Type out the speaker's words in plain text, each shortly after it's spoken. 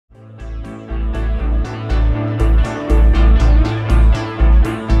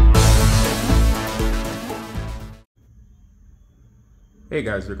Hey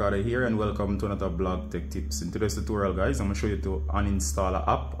guys, Ricardo here and welcome to another blog tech tips. In today's tutorial guys, I'm going to show you to uninstall an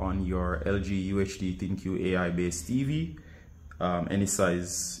app on your LG UHD ThinQ AI based TV. Any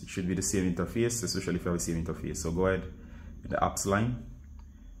size, it should be the same interface, especially if you have the same interface. So go ahead in the apps line,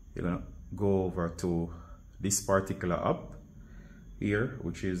 you're going to go over to this particular app here,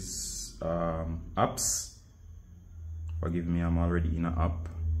 which is apps. Forgive me, I'm already in an app.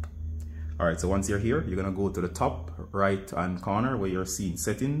 Alright, so once you're here, you're going to go to the top right hand corner where you're seeing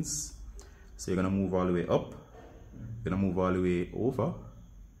settings. So you're going to move all the way up. You're going to move all the way over.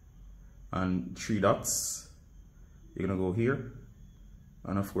 And three dots. You're going to go here.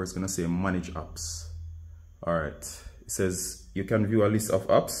 And of course, it's going to say manage apps. Alright, it says you can view a list of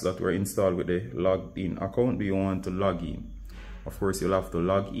apps that were installed with the logged in account. Do you want to log in? Of course, you'll have to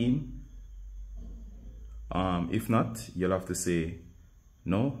log in. If not, you'll have to say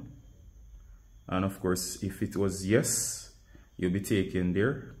no. And of course, if it was yes, you'll be taken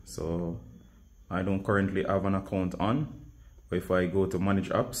there. So I don't currently have an account on. But if I go to manage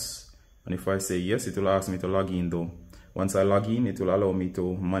apps, and if I say yes, it will ask me to log in though. Once I log in, it will allow me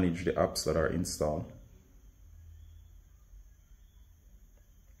to manage the apps that are installed.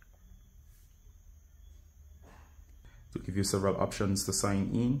 To give you several options to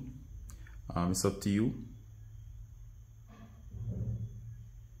sign in. It's up to you.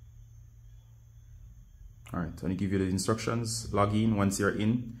 Alright, when you give you the instructions, log in. Once you're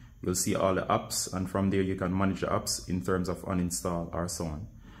in, you'll see all the apps, and from there you can manage the apps in terms of uninstall or so on.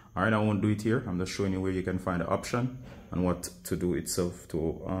 Alright, I won't do it here. I'm just showing you where you can find the option and what to do itself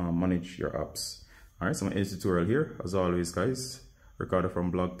to manage your apps. Alright, so I'm going to end the tutorial here. As always guys, Ricardo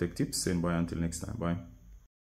from Blog Tech Tips, saying bye until next time. Bye.